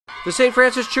The St.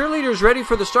 Francis cheerleaders ready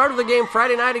for the start of the game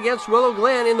Friday night against Willow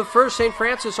Glen. In the first, St.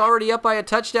 Francis already up by a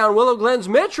touchdown. Willow Glen's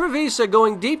Mitch RAVIZZA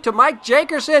going deep to Mike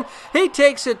JENKERSON. He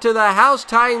takes it to the house,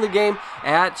 tying the game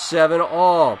at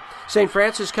 7-all. St.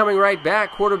 Francis coming right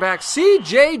back. Quarterback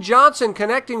C.J. Johnson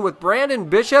connecting with Brandon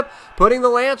Bishop, putting the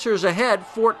Lancers ahead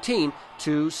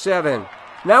 14-7.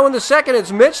 Now in the second,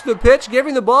 it's Mitch the pitch,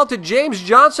 giving the ball to James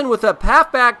Johnson with a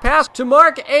halfback pass to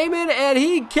Mark AMANN, and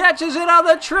he catches it on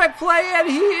the trick play, and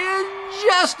he is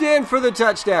just in for the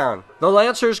touchdown. The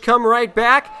Lancers come right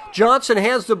back. Johnson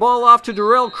hands the ball off to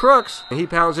DURELL CROOKS, and he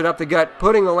pounds it up the gut,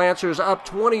 putting the Lancers up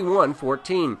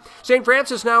 21-14. St.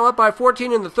 Francis now up by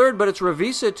 14 in the third, but it's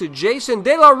RAVIZZA to Jason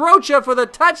de la Rocha for the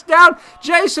touchdown.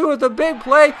 Jason with a big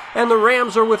play, and the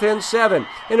Rams are within 7.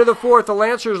 Into the fourth, the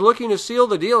Lancers looking to seal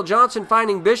the deal. Johnson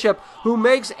finding Bishop, who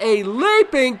makes a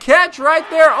leaping catch right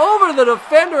there over the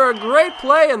defender. A great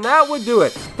play, and that would do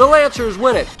it. The Lancers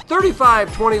win it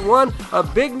 35-21. A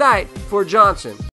big night for Johnson.